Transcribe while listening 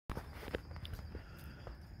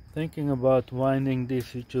thinking about winding these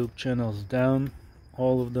YouTube channels down,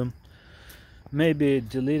 all of them. Maybe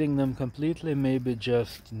deleting them completely, maybe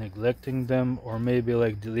just neglecting them, or maybe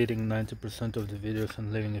like deleting 90% of the videos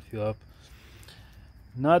and leaving a few up.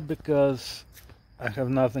 Not because I have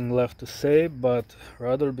nothing left to say, but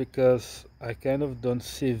rather because I kind of don't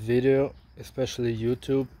see video, especially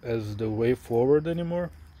YouTube, as the way forward anymore.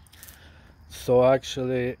 So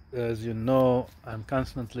actually, as you know, I'm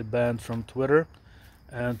constantly banned from Twitter,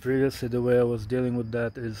 and previously the way I was dealing with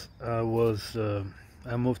that is I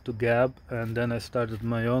moved to Gab, and then I started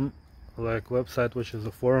my own website, which is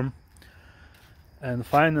a forum. And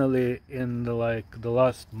finally, in the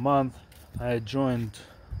last month, I joined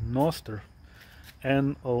NOSTR,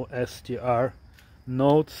 NOSTR,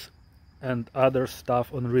 Notes and Other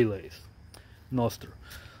Stuff on Relays, NOSTR.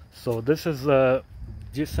 So this is a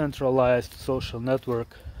decentralized social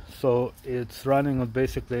network, so it's running on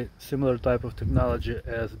basically similar type of technology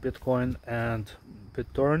as Bitcoin and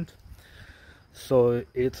BitTorrent. So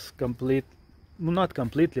it's not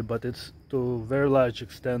completely, but it's to a very large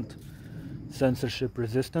extent censorship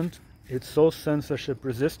resistant. It's so censorship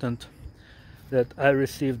resistant that I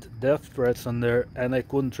received death threats on there, and I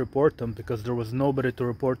couldn't report them because there was nobody to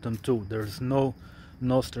report them to. There's no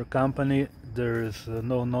NOSTR company, there is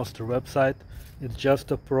no NOSTR website. It's just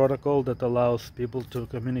a protocol that allows people to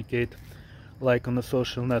communicate like on a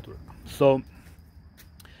social network. So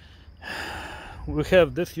we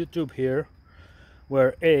have this YouTube here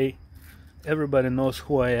where everybody knows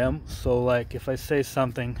who I am, so like if I say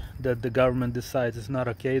something that the government decides is not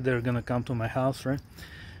okay, they're gonna come to my house, right?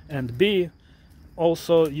 And B,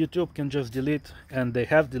 also YouTube can just delete, and they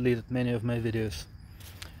have deleted many of my videos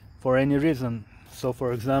for any reason. So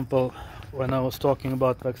for example, when I was talking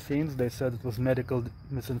about vaccines, they said it was medical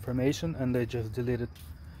misinformation, and they just deleted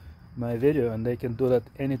my video, and they can do that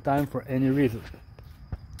anytime for any reason.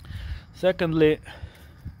 Secondly,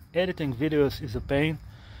 editing videos is a pain.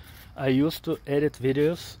 I used to edit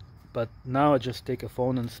videos, but now I just take a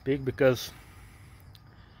phone and speak because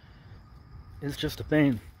it's just a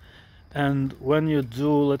pain. And when you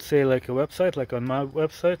do, let's say like a website, like on my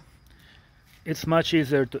website, it's much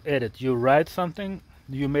easier to edit. You write something,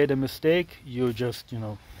 you made a mistake, you just,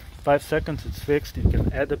 5 seconds, it's fixed. You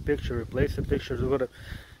can add a picture, replace a picture, whatever.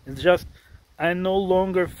 It's just, I no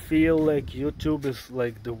longer feel like YouTube is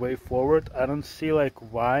like the way forward. I don't see like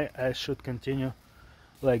why I should continue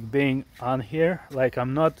like being on here. Like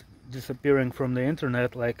I'm not disappearing from the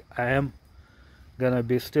internet, like I am gonna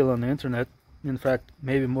be still on the internet, in fact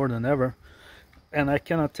maybe more than ever. And I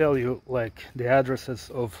cannot tell you like the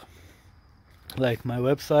addresses of like my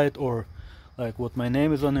website or like what my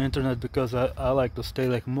name is on the internet, because I like to stay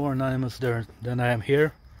like more anonymous there than I am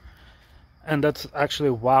here. And that's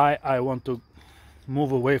actually why I want to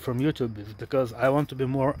move away from YouTube, is because I want to be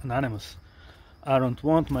more anonymous. I don't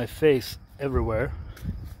want my face everywhere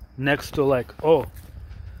next to like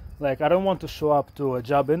I don't want to show up to a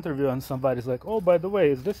job interview and somebody's like, oh, by the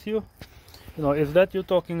way, is this you? Is that you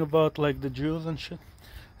talking about like the Jews and shit?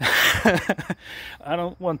 I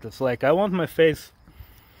don't want this. Like I want my face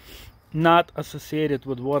not associated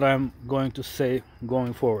with what I'm going to say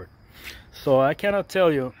going forward. So I cannot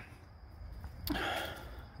tell you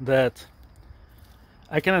where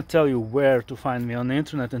to find me on the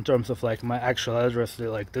internet in terms of like my actual address,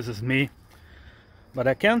 like this is me. But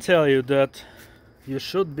I can tell you that you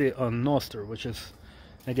should be on NOSTR, which is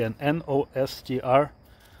again NOSTR,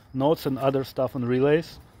 Notes and Other Stuff on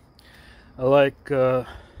Relays.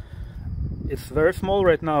 It's very small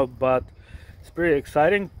right now, but it's pretty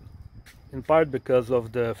exciting, in part because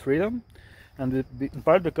of the freedom, and in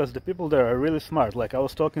part because the people there are really smart. Like I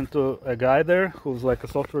was talking to a guy there who's like a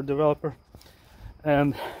software developer,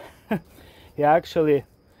 and he actually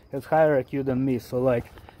has higher IQ than me. So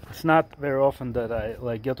like it's not very often that I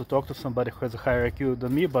like get to talk to somebody who has a higher IQ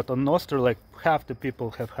than me, but on Nostr like half the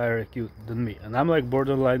people have higher IQ than me, and I'm like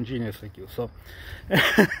borderline genius IQ. So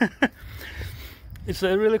it's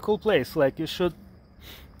a really cool place. Like you should,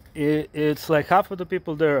 it's like half of the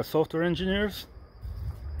people there are software engineers,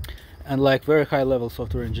 and like very high level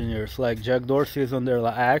software engineers. Like Jack Dorsey is on there.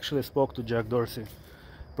 Like, I actually spoke to Jack Dorsey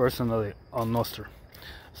personally on Nostr.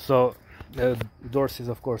 So Dorsey,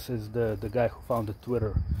 of course, is the guy who founded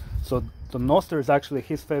Twitter. So the Nostr is actually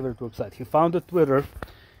his favorite website. He founded Twitter,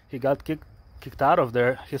 he got kicked out of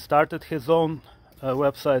there, he started his own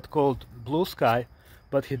website called Blue Sky,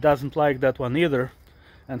 but he doesn't like that one either,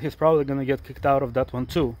 and he's probably gonna get kicked out of that one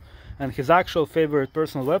too. And his actual favorite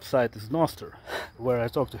personal website is Nostr, where I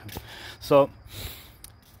talk to him. So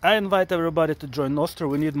I invite everybody to join Nostr.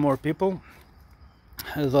 We need more people.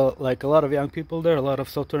 There's a lot of young people there, a lot of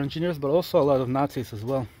software engineers, but also a lot of Nazis as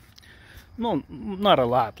well. no, not a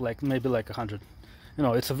lot, like maybe like 100. You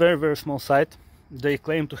know, it's a very, very small site. They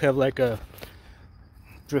claim to have like a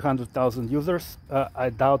 300,000 users. I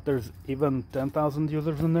doubt there's even 10,000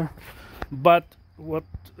 users in there. But what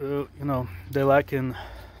you know, they lack in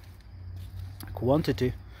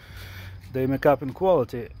quantity, they make up in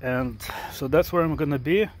quality, and so that's where I'm gonna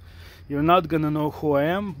be. You're not gonna know who I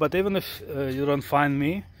am, but even if you don't find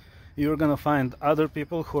me, you're gonna find other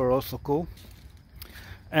people who are also cool.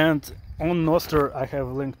 And on NOSTR I have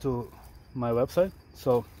a link to my website,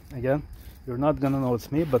 so again, you're not gonna know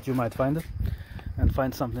it's me, but you might find it and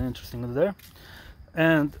find something interesting there.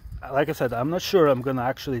 And like I said, I'm not sure I'm gonna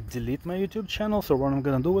actually delete my YouTube channels or what I'm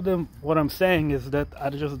gonna do with them. What I'm saying is that I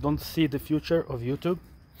just don't see the future of YouTube,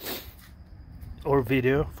 or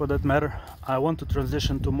video for that matter. I want to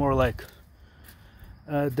transition to more like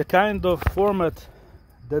the kind of format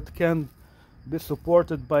that can be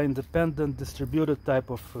supported by independent distributed type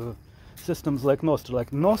of systems like NOSTR.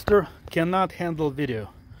 Like NOSTR cannot handle video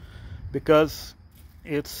because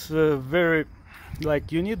it's very,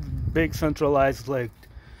 like, you need big centralized, like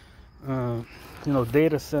you know,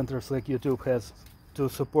 data centers like YouTube has to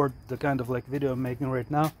support the kind of like video I'm making right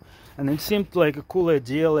now. And it seemed like a cool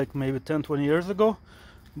idea like maybe 10-20 years ago,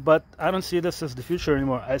 but I don't see this as the future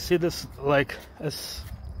anymore. I see this like as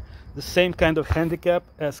the same kind of handicap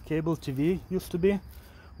as cable TV used to be,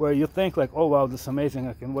 where you think like, oh wow, this is amazing,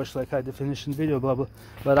 I can watch like high definition video, blah blah,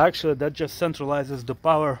 but actually that just centralizes the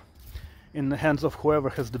power in the hands of whoever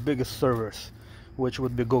has the biggest servers, which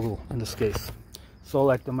would be Google in this case. So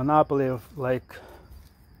like the monopoly of like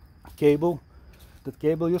cable that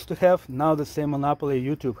cable used to have, now the same monopoly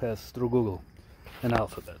YouTube has through Google and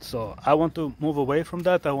Alphabet. So I want to move away from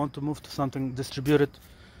that. I want to move to something distributed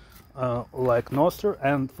like NOSTR,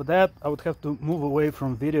 and for that I would have to move away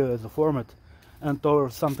from video as a format and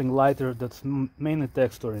towards something lighter that's mainly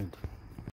text oriented.